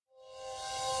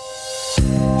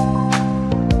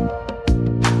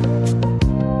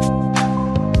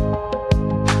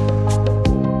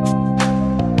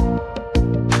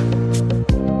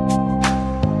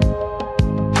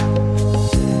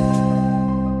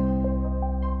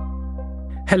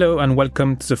Hello and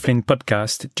welcome to the Flint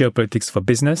podcast, Geopolitics for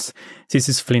Business. This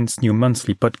is Flint's new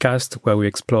monthly podcast where we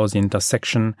explore the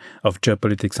intersection of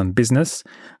geopolitics and business.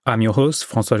 I'm your host,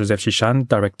 François-Joseph Chichan,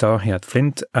 director here at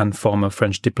Flint and former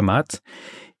French diplomat.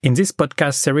 In this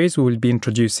podcast series, we will be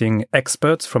introducing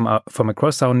experts from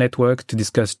across our network to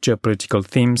discuss geopolitical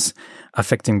themes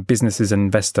affecting businesses and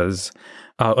investors.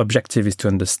 Our objective is to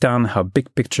understand how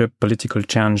big picture political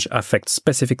change affects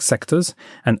specific sectors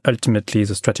and ultimately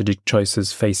the strategic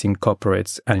choices facing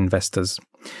corporates and investors.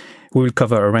 We will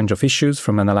cover a range of issues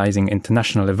from analyzing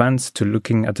international events to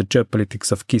looking at the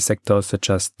geopolitics of key sectors such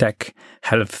as tech,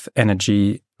 health,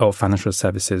 energy, or financial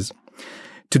services.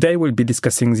 Today, we'll be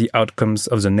discussing the outcomes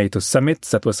of the NATO summit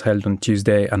that was held on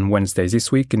Tuesday and Wednesday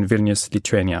this week in Vilnius,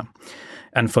 Lithuania.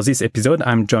 And for this episode,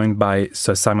 I'm joined by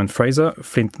Sir Simon Fraser,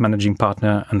 Flint Managing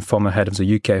Partner and former head of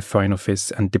the UK Foreign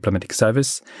Office and Diplomatic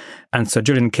Service, and Sir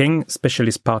Julian King,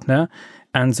 Specialist Partner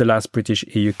and the last British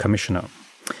EU Commissioner.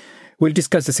 We'll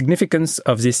discuss the significance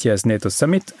of this year's NATO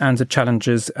summit and the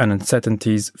challenges and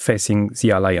uncertainties facing the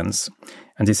alliance.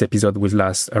 And this episode will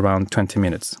last around 20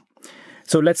 minutes.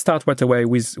 So let's start right away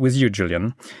with you,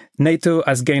 Julian. NATO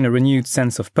has gained a renewed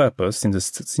sense of purpose since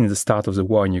the start of the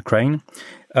war in Ukraine.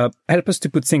 Help us to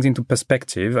put things into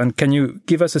perspective, and can you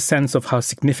give us a sense of how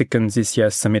significant this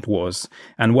year's summit was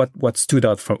and what stood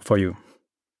out for you?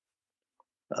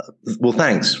 Well,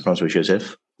 thanks,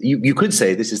 François-Joseph. You could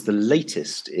say this is the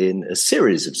latest in a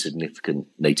series of significant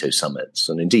NATO summits.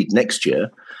 And indeed, next year,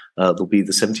 there'll be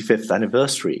the 75th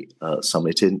anniversary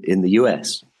summit in the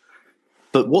US.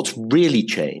 But what's really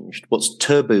changed, what's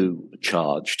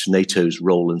turbocharged NATO's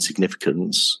role and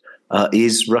significance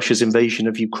is Russia's invasion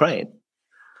of Ukraine.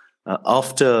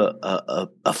 After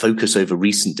a focus over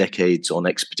recent decades on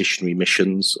expeditionary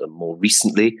missions, and more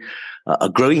recently, a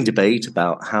growing debate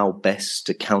about how best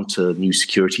to counter new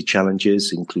security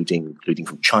challenges, including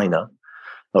from China,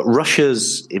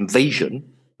 Russia's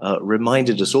invasion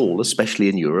reminded us all, especially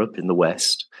in Europe, in the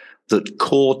West, that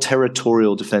core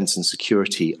territorial defense and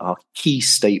security are key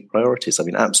state priorities. I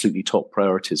mean, absolutely top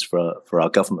priorities for our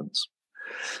governments.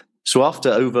 So after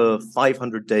over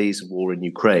 500 days of war in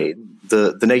Ukraine,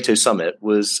 the NATO summit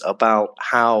was about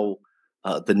how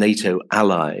the NATO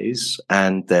allies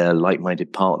and their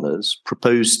like-minded partners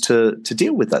proposed to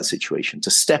deal with that situation,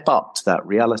 to step up to that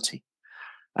reality.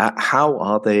 How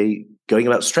are they going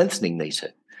about strengthening NATO,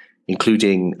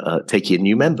 including taking in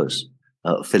new members?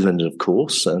 Finland, of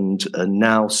course, and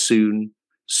now soon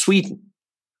Sweden.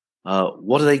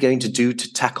 What are they going to do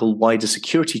to tackle wider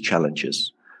security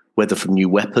challenges, whether from new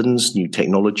weapons, new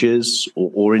technologies,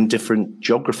 or in different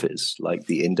geographies like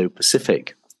the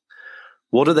Indo-Pacific?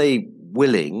 What are they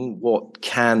what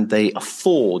can they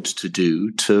afford to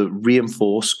do to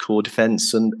reinforce core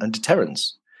defense and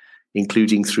deterrence,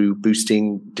 including through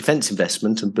boosting defense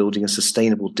investment and building a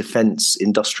sustainable defense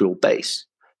industrial base?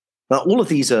 Now, all of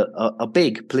these are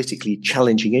big, politically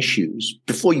challenging issues.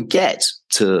 Before you get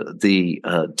to the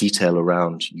detail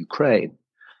around Ukraine,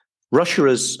 Russia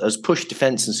has pushed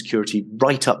defense and security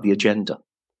right up the agenda.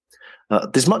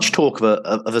 There's much talk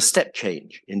of a step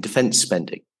change in defense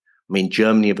spending. I mean,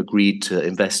 Germany have agreed to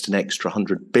invest an extra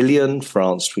 100 billion,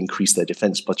 France to increase their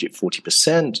defense budget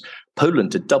 40%,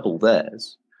 Poland to double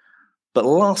theirs. But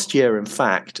last year, in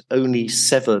fact, only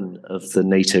 7 of the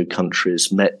NATO countries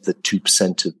met the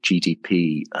 2% of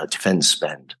GDP defense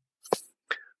spend.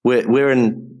 We're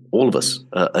in, all of us,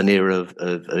 an era of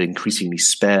increasingly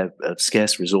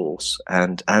scarce resource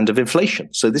and of inflation.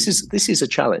 So this is a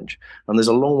challenge, and there's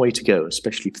a long way to go,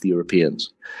 especially for the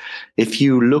Europeans. If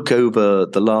you look over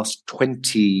the last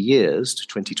 20 years to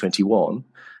 2021,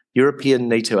 European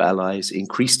NATO allies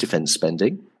increased defense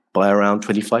spending by around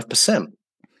 25%.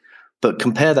 But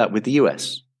compare that with the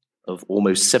US of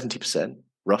almost 70%,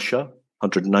 Russia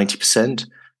 190%,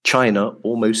 China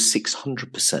almost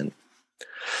 600%.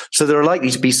 So there are likely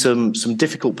to be some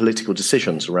difficult political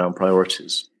decisions around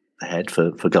priorities ahead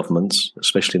for governments,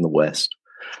 especially in the West.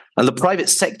 And the private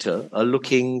sector are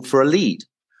looking for a lead.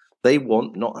 They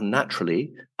want, not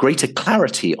unnaturally, greater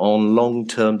clarity on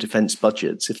long-term defense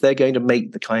budgets if they're going to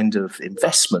make the kind of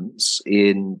investments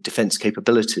in defense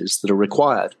capabilities that are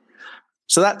required.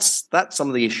 So that's some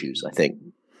of the issues, I think,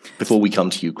 before we come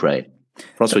to Ukraine.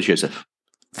 François-Joseph.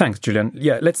 Thanks, Julian.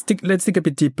 Yeah, let's dig a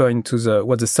bit deeper into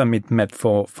what the summit meant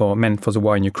for the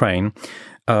war in Ukraine.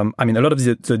 I mean, a lot of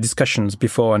the discussions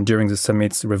before and during the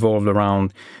summits revolved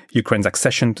around Ukraine's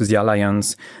accession to the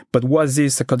alliance. But was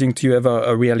this, according to you, ever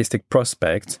a realistic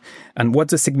prospect? And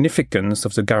what's the significance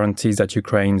of the guarantees that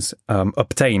Ukraine's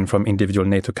obtained from individual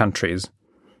NATO countries?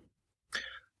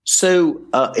 So,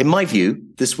 in my view,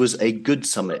 this was a good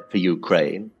summit for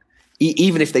Ukraine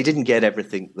even if they didn't get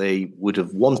everything they would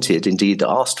have wanted, indeed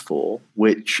asked for,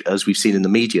 which, as we've seen in the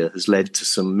media, has led to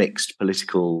some mixed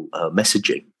political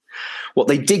messaging. What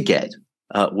they did get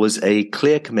was a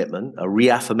clear commitment, a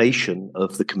reaffirmation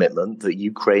of the commitment that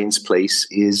Ukraine's place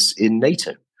is in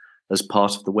NATO as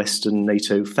part of the Western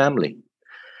NATO family.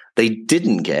 They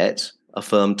didn't get a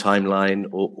firm timeline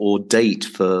or date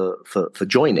for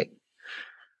joining.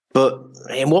 But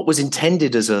in what was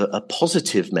intended as a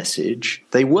positive message,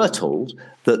 they were told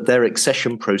that their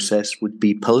accession process would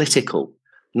be political,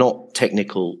 not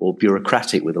technical or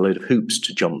bureaucratic with a load of hoops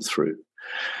to jump through.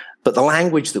 But the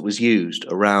language that was used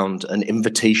around an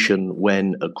invitation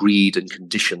when agreed and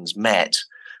conditions met,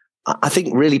 I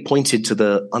think really pointed to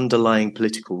the underlying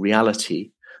political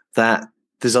reality that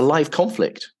there's a live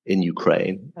conflict in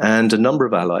Ukraine, and a number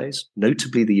of allies,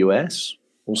 notably the US,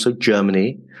 also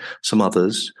Germany, some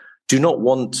others, do not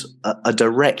want a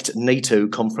direct NATO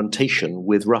confrontation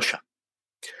with Russia.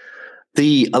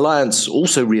 The alliance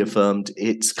also reaffirmed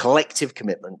its collective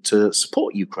commitment to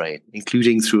support Ukraine,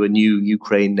 including through a new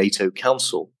Ukraine-NATO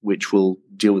Council, which will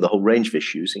deal with a whole range of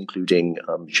issues, including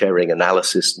sharing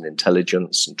analysis and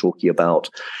intelligence and talking about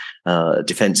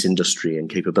defense industry and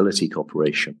capability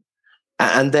cooperation.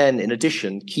 And then, in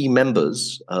addition, key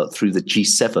members through the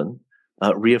G7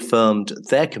 reaffirmed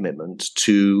their commitment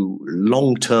to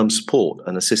long-term support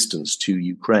and assistance to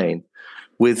Ukraine,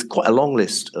 with quite a long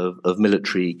list of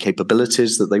military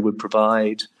capabilities that they would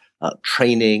provide,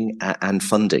 training and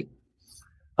funding.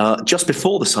 Just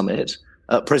before the summit,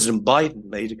 President Biden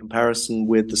made a comparison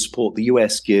with the support the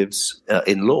US gives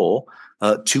in law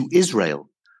to Israel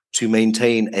to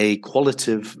maintain a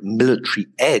qualitative military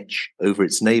edge over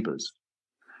its neighbors.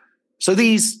 So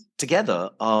these together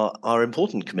are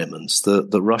important commitments that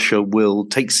Russia will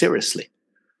take seriously.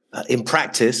 In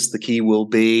practice, the key will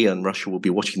be, and Russia will be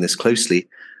watching this closely,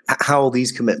 how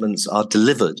these commitments are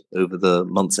delivered over the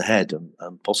months ahead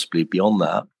and possibly beyond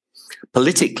that.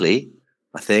 Politically,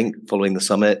 I think, following the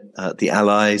summit, the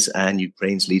allies and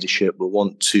Ukraine's leadership will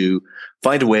want to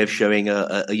find a way of showing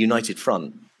a united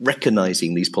front,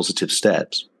 recognizing these positive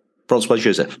steps. François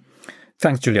Joseph.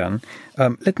 Thanks, Julian.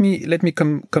 Let me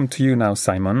come to you now,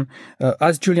 Simon.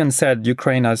 As Julian said,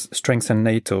 Ukraine has strengthened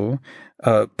NATO,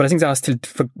 but I think there are still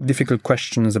difficult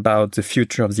questions about the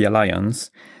future of the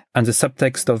alliance. And the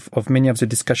subtext of many of the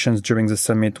discussions during the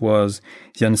summit was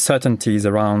the uncertainties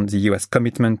around the US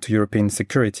commitment to European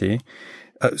security.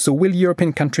 So will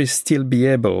European countries still be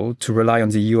able to rely on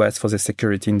the US for their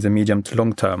security in the medium to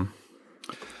long term?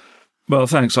 Well,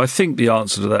 thanks. I think the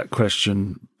answer to that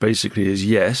question basically is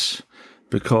yes,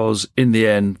 because in the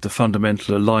end, the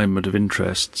fundamental alignment of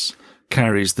interests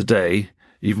carries the day,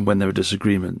 even when there are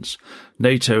disagreements.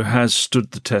 NATO has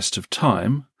stood the test of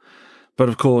time, but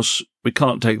of course, we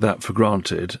can't take that for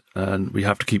granted, and we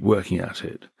have to keep working at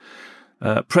it.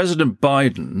 President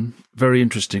Biden, very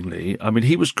interestingly,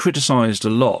 he was criticized a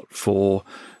lot for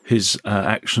his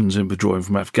actions in withdrawing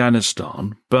from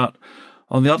Afghanistan, but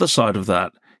on the other side of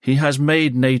that, he has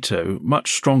made NATO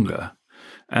much stronger,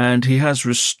 and he has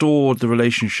restored the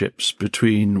relationships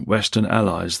between Western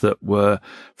allies that were,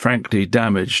 frankly,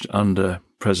 damaged under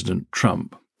President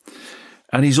Trump.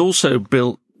 And he's also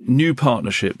built new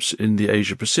partnerships in the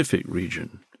Asia-Pacific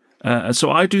region. And so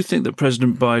I do think that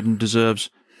President Biden deserves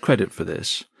credit for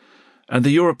this. And the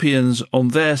Europeans on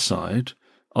their side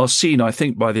are seen, I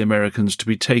think, by the Americans to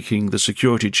be taking the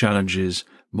security challenges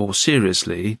more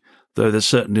seriously, though there's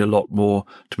certainly a lot more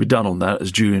to be done on that,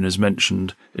 as Julian has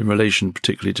mentioned, in relation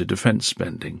particularly to defence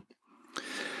spending.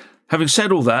 Having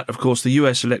said all that, of course, the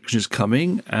US election is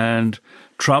coming, and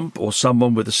Trump or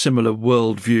someone with a similar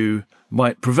worldview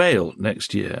might prevail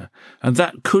next year, and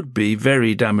that could be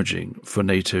very damaging for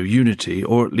NATO unity,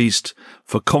 or at least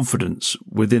for confidence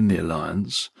within the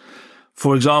alliance.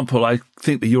 For example, I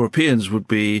think the Europeans would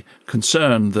be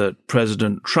concerned that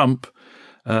President Trump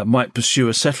might pursue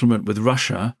a settlement with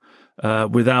Russia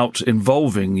without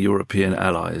involving European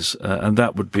allies, and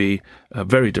that would be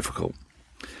very difficult.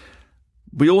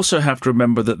 We also have to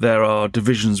remember that there are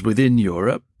divisions within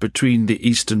Europe between the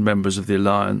eastern members of the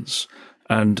alliance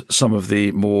and some of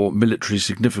the more military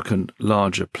significant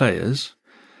larger players.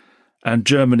 And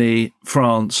Germany,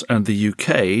 France and the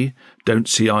UK don't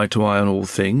see eye to eye on all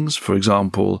things. For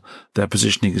example, their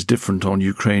positioning is different on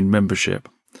Ukraine membership.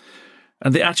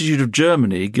 And the attitude of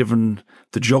Germany, given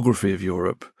the geography of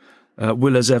Europe,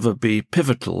 will as ever be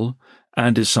pivotal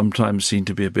and is sometimes seen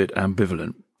to be a bit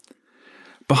ambivalent.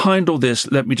 Behind all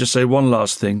this, let me just say one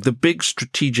last thing. The big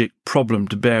strategic problem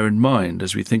to bear in mind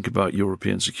as we think about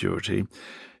European security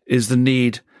is the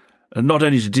need not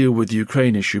only to deal with the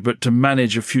Ukraine issue, but to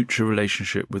manage a future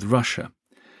relationship with Russia.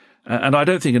 And I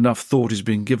don't think enough thought is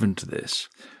being given to this.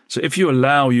 So if you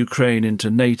allow Ukraine into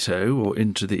NATO or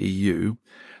into the EU,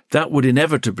 that would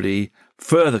inevitably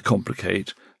further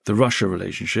complicate the Russia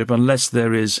relationship unless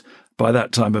there is, by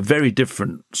that time, a very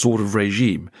different sort of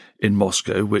regime in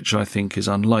Moscow, which I think is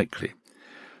unlikely.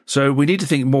 So we need to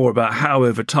think more about how,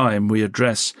 over time, we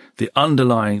address the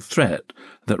underlying threat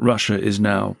that Russia is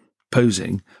now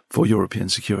posing for European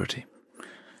security.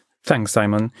 Thanks,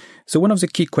 Simon. So one of the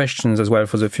key questions as well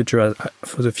for the future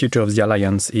of the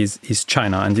alliance is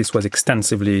China, and this was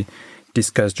extensively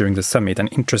discussed during the summit.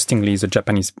 And interestingly, the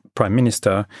Japanese Prime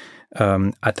Minister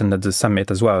attended the summit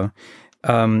as well.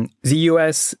 The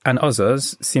US and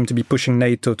others seem to be pushing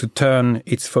NATO to turn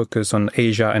its focus on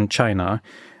Asia and China.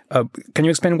 Can you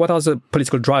explain what are the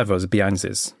political drivers behind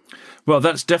this? Well,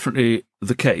 that's definitely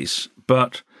the case,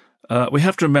 but we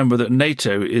have to remember that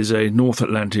NATO is a North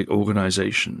Atlantic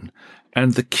organization,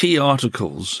 and the key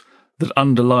articles that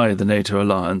underlie the NATO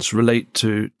alliance relate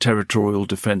to territorial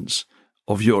defense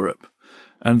of Europe.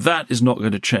 And that is not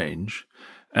going to change.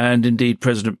 And indeed,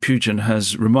 President Putin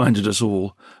has reminded us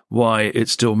all why it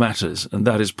still matters. And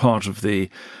that is part of the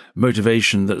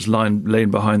motivation that's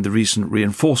lain behind the recent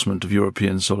reinforcement of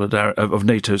of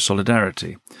NATO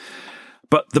solidarity.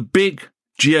 But the big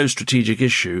geostrategic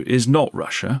issue is not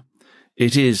Russia.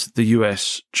 It is the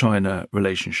US-China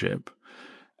relationship.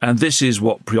 And this is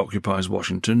what preoccupies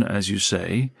Washington, as you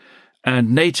say.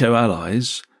 And NATO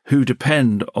allies, who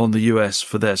depend on the US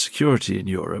for their security in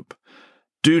Europe,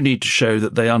 do need to show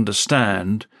that they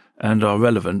understand and are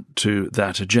relevant to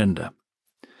that agenda.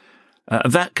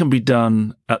 That can be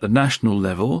done at the national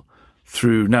level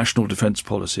through national defence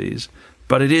policies,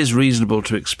 but it is reasonable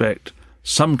to expect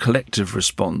some collective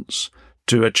response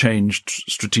to a changed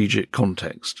strategic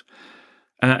context.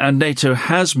 And NATO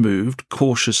has moved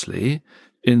cautiously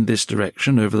in this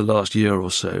direction over the last year or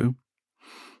so,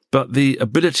 but the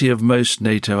ability of most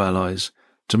NATO allies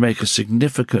to make a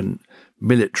significant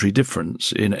military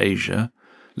difference in Asia,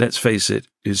 let's face it,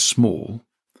 is small.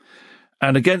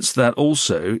 And against that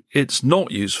also, it's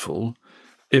not useful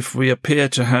if we appear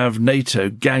to have NATO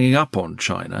ganging up on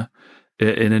China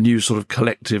in a new sort of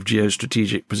collective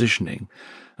geostrategic positioning.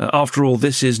 After all,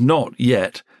 this is not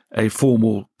yet a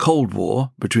formal Cold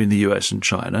War between the US and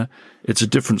China. It's a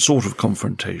different sort of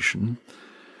confrontation.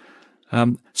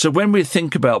 So when we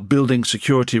think about building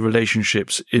security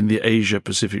relationships in the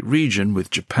Asia-Pacific region with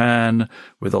Japan,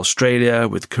 with Australia,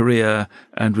 with Korea,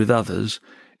 and with others,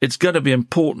 it's going to be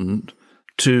important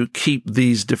to keep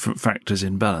these different factors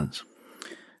in balance.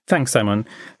 Thanks, Simon.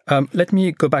 Let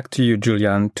me go back to you,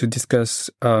 Julian, to discuss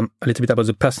a little bit about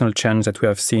the personal change that we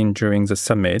have seen during the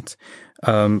summit,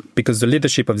 because the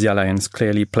leadership of the alliance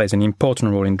clearly plays an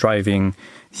important role in driving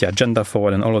the agenda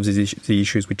forward and all of the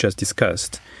issues we just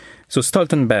discussed. So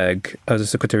Stoltenberg, as the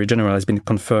Secretary General, has been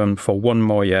confirmed for one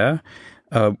more year.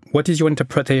 What is your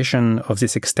interpretation of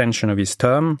this extension of his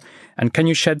term? And can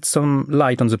you shed some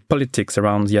light on the politics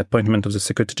around the appointment of the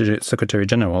Secretary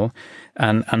General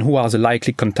and who are the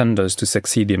likely contenders to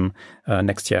succeed him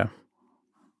next year?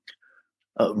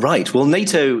 Right. Well,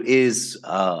 NATO is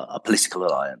a political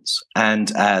alliance.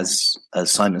 And as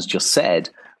Simon's just said,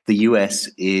 the US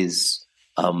is,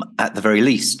 at the very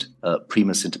least,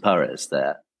 primus inter pares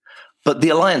there. But the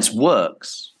alliance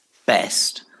works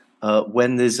best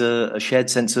when there's a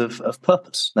shared sense of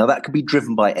purpose. Now, that could be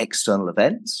driven by external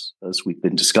events, as we've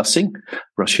been discussing.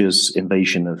 Russia's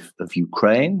invasion of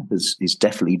Ukraine is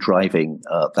definitely driving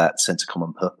that sense of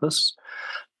common purpose.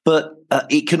 But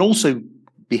it can also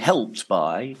be helped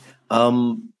by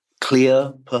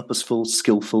clear, purposeful,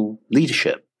 skillful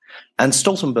leadership. And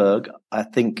Stoltenberg, I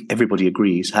think everybody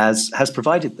agrees, has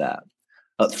provided that.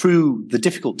 Through the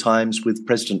difficult times with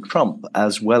President Trump,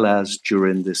 as well as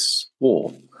during this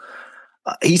war.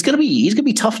 He's going to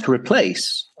be tough to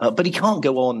replace, but he can't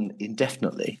go on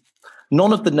indefinitely.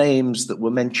 None of the names that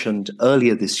were mentioned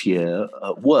earlier this year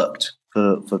worked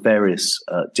for various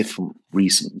different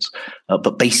reasons.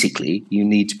 But basically, you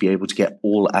need to be able to get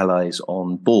all allies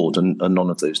on board, and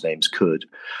none of those names could.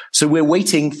 So we're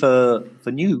waiting for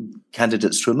new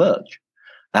candidates to emerge.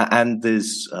 And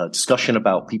there's discussion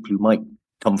about people who might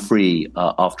come free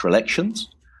after elections,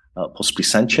 possibly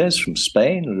Sanchez from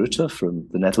Spain, Rutte from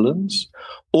the Netherlands,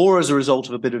 or as a result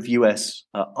of a bit of US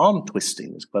arm twisting.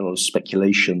 There's quite a lot of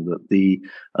speculation that the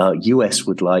US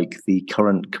would like the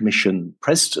current Commission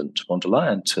President, von der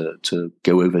Leyen, to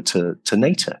go over to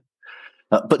NATO.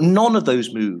 But none of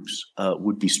those moves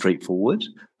would be straightforward.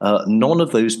 None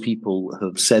of those people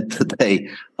have said that they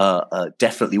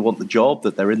definitely want the job,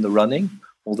 that they're in the running.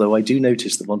 Although I do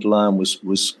notice that von der Leyen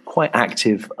was quite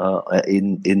active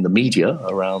in the media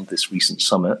around this recent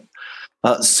summit.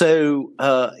 So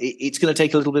it's going to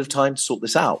take a little bit of time to sort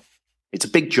this out. It's a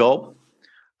big job,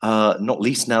 not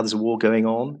least now there's a war going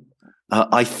on.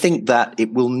 I think that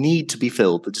it will need to be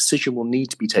filled. The decision will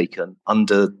need to be taken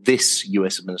under this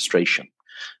US administration.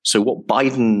 So what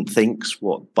Biden thinks,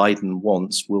 what Biden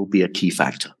wants, will be a key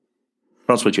factor.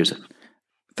 Francois Joseph.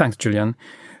 Thanks, Julian.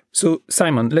 So,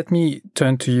 Simon, let me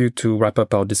turn to you to wrap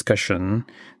up our discussion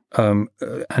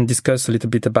and discuss a little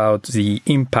bit about the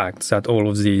impacts that all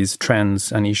of these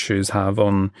trends and issues have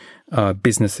on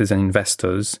businesses and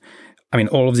investors. I mean,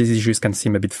 all of these issues can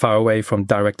seem a bit far away from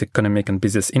direct economic and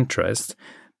business interests,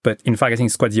 but in fact, I think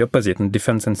it's quite the opposite, and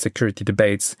defense and security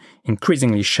debates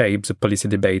increasingly shape the policy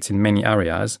debates in many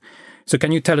areas. So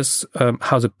can you tell us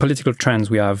how the political trends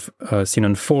we have seen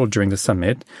unfold during the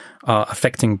summit are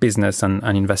affecting business and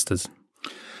investors?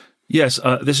 Yes,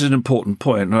 this is an important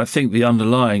point, and I think the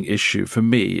underlying issue for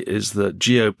me is that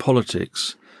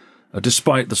geopolitics,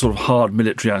 despite the sort of hard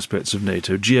military aspects of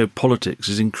NATO, geopolitics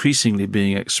is increasingly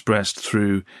being expressed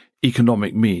through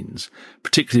economic means,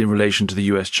 particularly in relation to the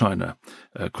US-China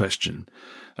question.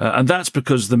 And that's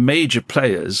because the major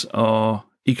players are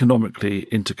economically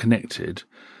interconnected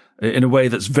in a way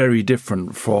that's very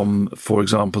different from, for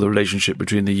example, the relationship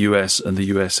between the US and the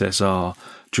USSR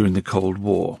during the Cold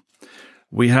War.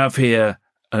 We have here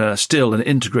still an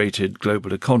integrated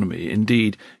global economy.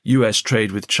 Indeed, US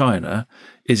trade with China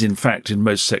is in fact in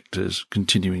most sectors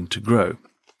continuing to grow.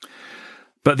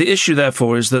 But the issue,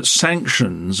 therefore, is that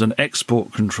sanctions and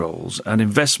export controls and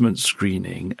investment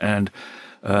screening and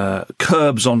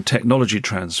curbs on technology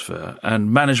transfer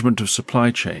and management of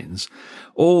supply chains,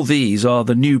 all these are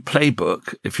the new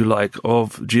playbook, if you like,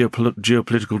 of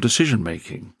geopolitical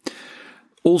decision-making.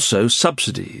 Also,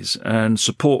 subsidies and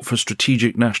support for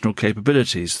strategic national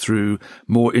capabilities through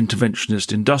more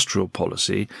interventionist industrial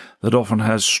policy that often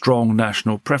has strong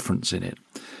national preference in it.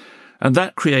 And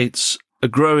that creates a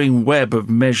growing web of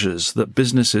measures that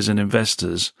businesses and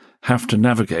investors have to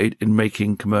navigate in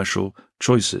making commercial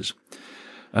choices.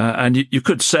 And you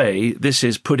could say this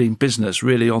is putting business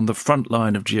really on the front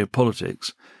line of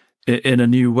geopolitics in a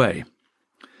new way.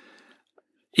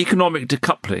 Economic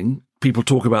decoupling, people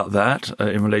talk about that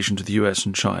in relation to the US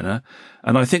and China,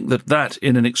 and I think that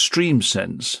in an extreme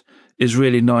sense is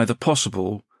really neither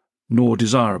possible nor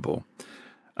desirable.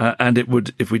 And it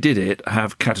would, if we did it,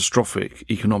 have catastrophic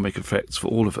economic effects for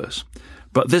all of us.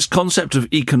 But this concept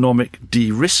of economic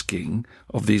de-risking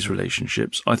of these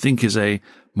relationships, I think, is a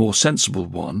more sensible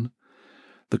one.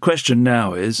 The question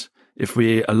now is, if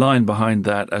we align behind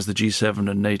that, as the G7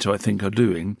 and NATO, I think, are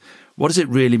doing, what does it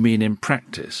really mean in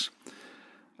practice?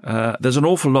 There's an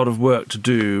awful lot of work to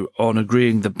do on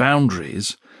agreeing the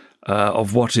boundaries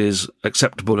of what is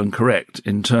acceptable and correct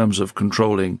in terms of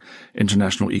controlling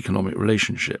international economic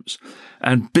relationships.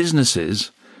 And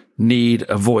businesses need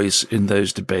a voice in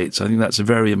those debates. I think that's a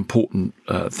very important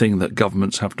thing that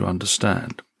governments have to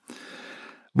understand.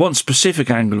 One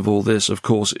specific angle of all this, of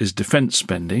course, is defence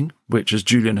spending, which, as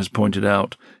Julian has pointed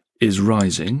out, is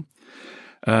rising.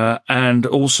 And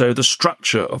also the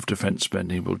structure of defence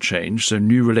spending will change. So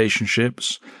new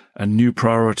relationships and new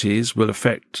priorities will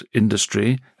affect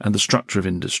industry and the structure of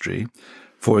industry.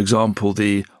 For example,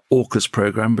 the AUKUS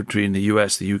programme between the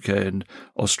US, the UK and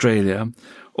Australia,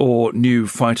 or new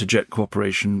fighter jet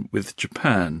cooperation with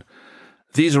Japan.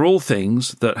 These are all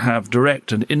things that have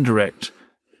direct and indirect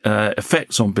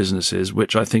effects on businesses,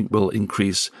 which I think will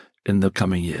increase in the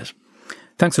coming years.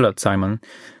 Thanks a lot, Simon.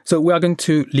 So we are going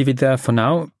to leave it there for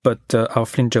now, but our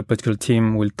Flint geopolitical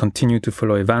team will continue to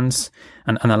follow events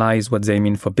and analyze what they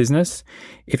mean for business.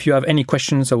 If you have any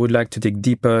questions or would like to dig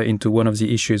deeper into one of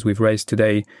the issues we've raised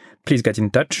today, please get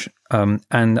in touch.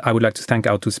 And I would like to thank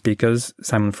our two speakers,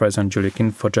 Simon Fraser and Julie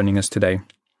King, for joining us today.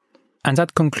 And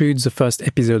that concludes the first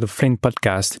episode of Flint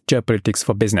Podcast, Geopolitics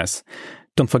for Business.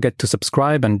 Don't forget to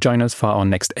subscribe and join us for our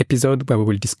next episode, where we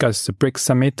will discuss the BRICS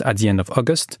summit at the end of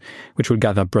August, which will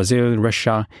gather Brazil,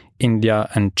 Russia, India,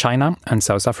 and China, and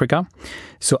South Africa.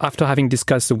 So after having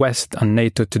discussed the West and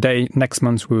NATO today, next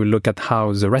month we will look at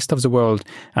how the rest of the world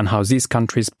and how these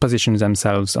countries position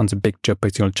themselves on the big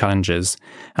geopolitical challenges,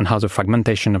 and how the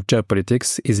fragmentation of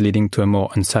geopolitics is leading to a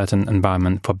more uncertain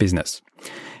environment for business.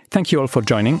 Thank you all for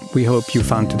joining. We hope you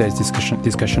found today's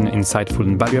discussion insightful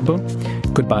and valuable.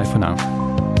 Goodbye for now.